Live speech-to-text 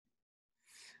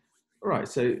All right,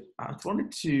 so I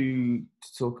wanted to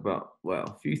talk about, well,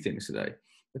 a few things today.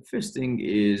 The first thing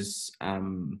is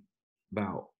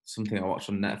about something I watched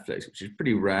on Netflix, which is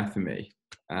pretty rare for me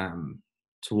to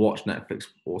watch Netflix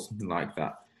or something like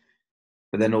that.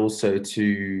 But then also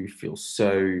to feel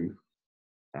so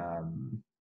um,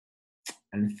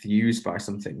 enthused by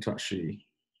something to actually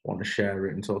want to share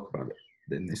it and talk about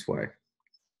it in this way.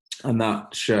 And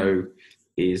that show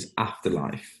is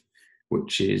Afterlife,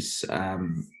 which is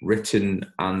written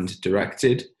and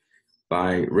directed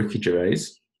by Ricky Gervais.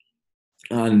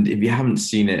 And if you haven't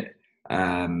seen it,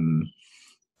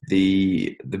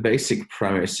 the basic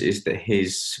premise is that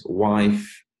his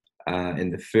wife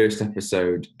in the first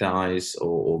episode dies,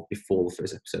 or before the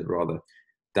first episode rather,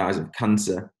 dies of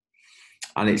cancer,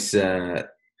 and it's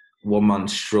one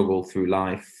man's struggle through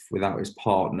life without his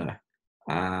partner.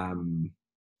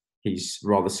 He's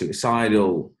rather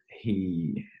suicidal.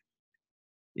 He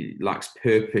lacks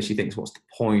purpose. He thinks, what's the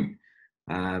point?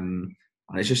 And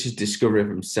it's just his discovery of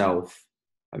himself,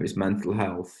 of his mental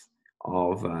health,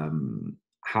 of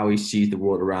how he sees the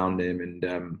world around him. And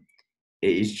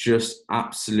it is just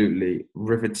absolutely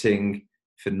riveting,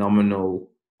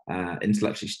 phenomenal,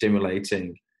 intellectually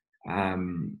stimulating.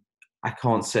 I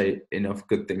can't say enough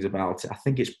good things about it. I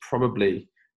think it's probably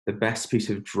the best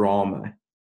piece of drama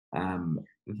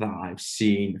that I've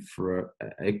seen for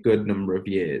a good number of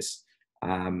years.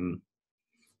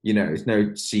 It's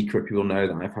no secret. People know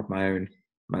that I've had my own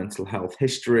mental health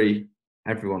history.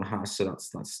 Everyone has, so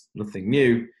that's nothing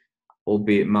new.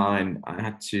 Albeit mine, I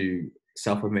had to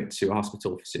self-admit to a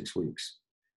hospital for 6 weeks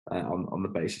on the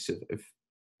basis of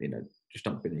just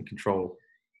not being in control.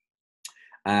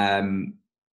 And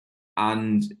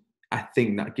I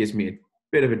think that gives me a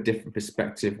bit of a different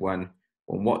perspective when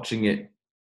watching it.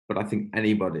 But I think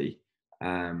anybody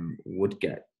would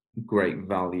get great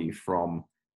value from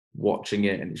watching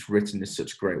it, and it's written in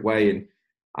such a great way. And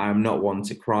I'm not one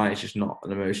to cry. It's just not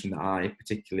an emotion that I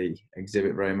particularly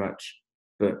exhibit very much.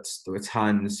 But there were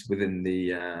times within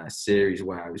the series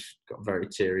where I got very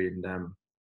teary, and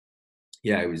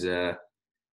it was a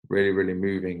really, really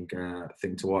moving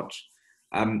thing to watch.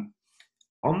 On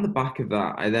the back of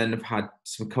that, I then have had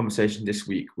some conversation this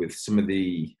week with some of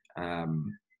the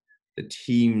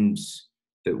teams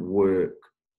that work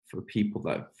for people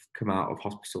that have come out of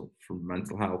hospital from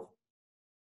mental health.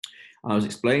 I was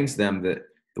explaining to them that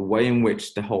the way in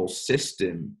which the whole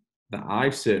system that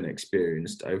I've certainly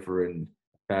experienced over in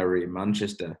Bury,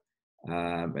 Manchester,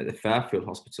 at the Fairfield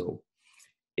Hospital,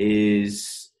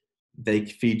 is they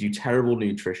feed you terrible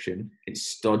nutrition. It's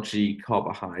stodgy,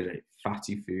 carbohydrate,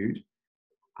 fatty food.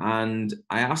 And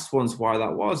I asked once why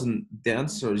that was, and the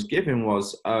answer I was given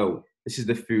was, oh, this is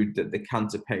the food that the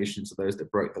cancer patients or those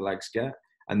that broke their legs get,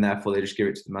 and therefore they just give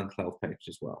it to the mental health patients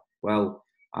as well. Well,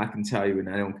 I can tell you, and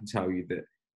anyone can tell you, that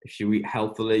if you eat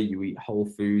healthily, you eat whole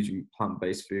foods, you eat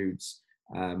plant-based foods,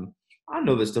 and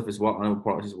other stuff as well, animal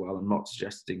products as well. I'm not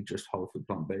suggesting just whole food,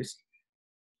 plant-based.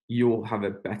 You'll have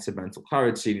a better mental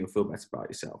clarity and you'll feel better about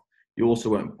yourself. You also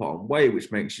won't put on weight,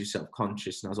 which makes you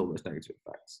self-conscious and has all those negative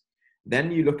effects.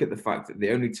 Then you look at the fact that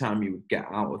the only time you would get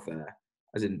out of there,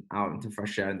 as in out into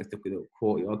fresh air in the little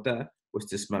courtyard there, was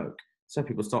to smoke. So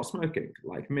people start smoking,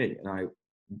 like me, and I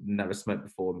never smoked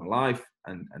before in my life,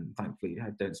 and thankfully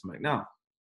I don't smoke now.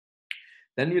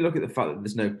 Then you look at the fact that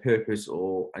there's no purpose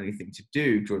or anything to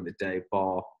do during the day,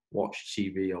 bar watch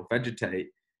TV or vegetate,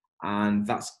 and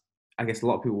that's, I guess a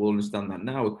lot of people will understand that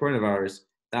now with coronavirus.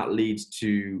 That leads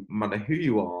to, no matter who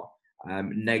you are,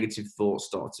 negative thoughts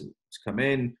start to come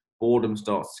in, boredom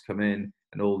starts to come in,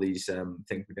 and all these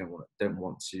things we don't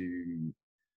want to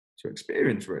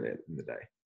experience really at the end of the day.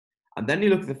 And then you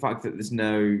look at the fact that there's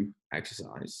no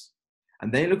exercise,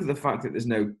 and then you look at the fact that there's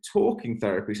no talking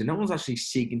therapy, so no one's actually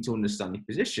seeking to understand your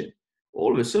position.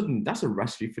 All of a sudden, that's a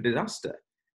recipe for disaster.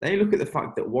 Then you look at the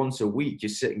fact that once a week you're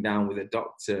sitting down with a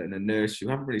doctor and a nurse who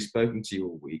haven't really spoken to you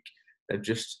all week. They've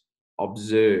just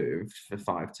observed for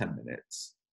 5-10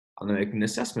 minutes, and they make an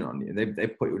assessment on you. They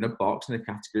put you in a box in a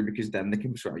category, because then they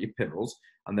can prescribe you pills,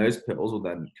 and those pills will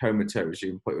then comatose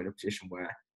you and put you in a position where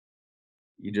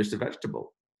you're just a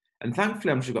vegetable. And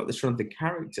thankfully, I'm sure I've got the strength of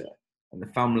character and the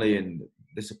family and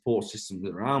the support systems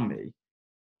around me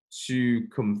to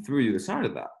come through the other side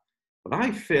of that. But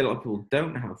I feel like people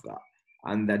don't have that,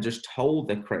 and they're just told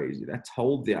they're crazy. They're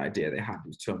told the idea they had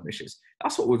was too ambitious.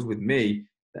 That's what was with me.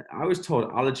 I was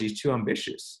told allergy is too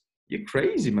ambitious. You're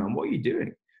crazy, man. What are you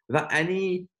doing? Without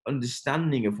any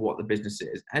understanding of what the business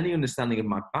is, any understanding of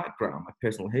my background, my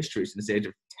personal history. Since the age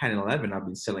of 10 and 11, I've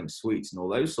been selling sweets and all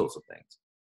those sorts of things.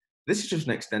 This is just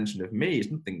an extension of me.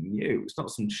 It's nothing new. It's not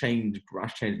some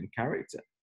rash change in character.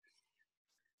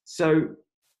 So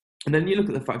And then you look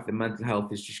at the fact that mental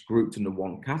health is just grouped under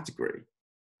one category.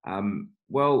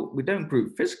 Well, we don't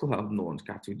group physical health in one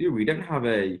category, do we? We don't have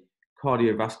a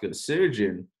cardiovascular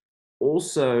surgeon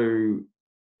also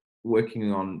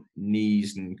working on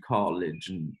knees and cartilage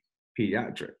and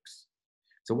pediatrics.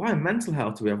 So why in mental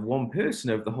health do we have one person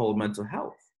over the whole of mental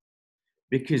health?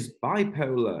 Because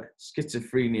bipolar,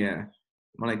 schizophrenia,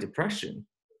 manic depression,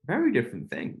 very different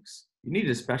things. You need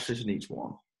a specialist in each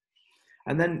one.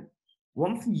 And then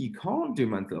one thing you can't do in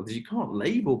mental health is you can't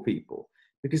label people,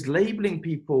 because labeling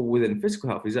people within physical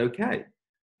health is okay,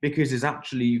 because there's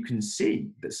actually, you can see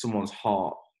that someone's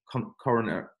heart,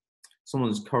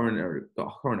 someone's got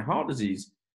coronary heart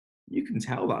disease. You can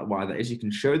tell that why that is. You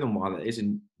can show them why that is,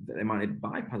 and that they might need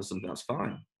bypass something. That's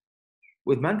fine.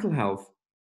 With mental health,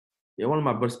 one of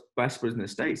my best buddies in the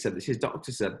States said this. His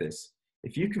doctor said this: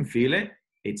 if you can feel it,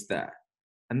 it's there.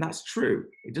 And that's true.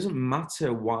 It doesn't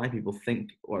matter why people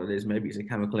think what it is. Maybe it's a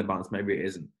chemical imbalance, maybe it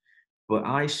isn't. But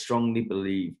I strongly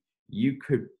believe you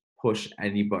could push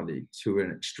anybody to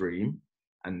an extreme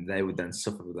and they would then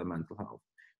suffer with their mental health.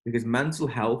 Because mental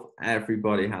health,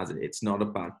 everybody has it. It's not a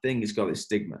bad thing. It's got this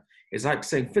stigma. It's like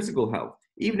saying physical health.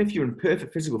 Even if you're in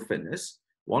perfect physical fitness,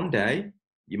 one day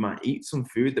you might eat some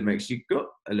food that makes your gut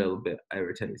a little bit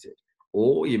irritated,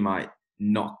 or you might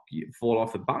fall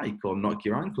off a bike or knock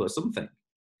your ankle or something.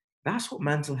 That's what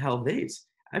mental health is.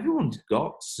 Everyone's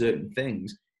got certain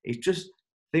things. It's just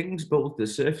things bubble to the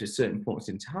surface at certain points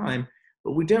in time,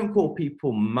 but we don't call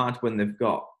people mad when they've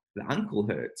got the ankle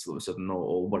hurts all of a sudden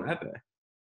or whatever.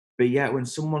 But yet when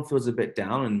someone feels a bit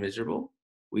down and miserable,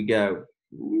 we go,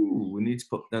 ooh, we need to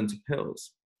put them to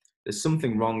pills. There's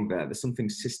something wrong there. There's something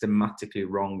systematically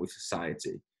wrong with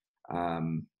society,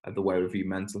 of the way we view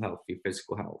mental health, view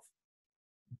physical health.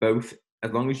 Both,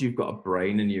 as long as you've got a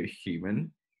brain and you're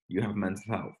human, you have mental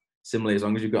health. Similarly, as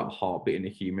long as you've got a heartbeat and a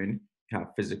human, you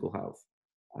have physical health.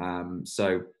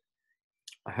 So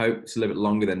I hope it's a little bit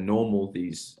longer than normal,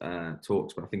 these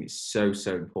talks, but I think it's so,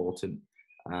 so important.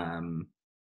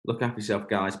 Look after yourself,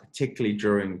 guys, particularly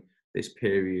during this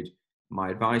period. My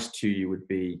advice to you would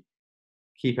be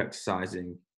keep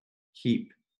exercising,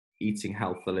 keep eating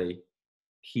healthily,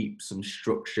 keep some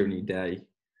structure in your day,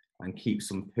 and keep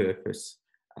some purpose.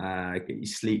 Get your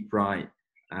sleep right.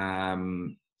 Yeah,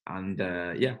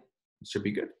 it should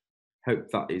be good. Hope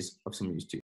that is of some use to you.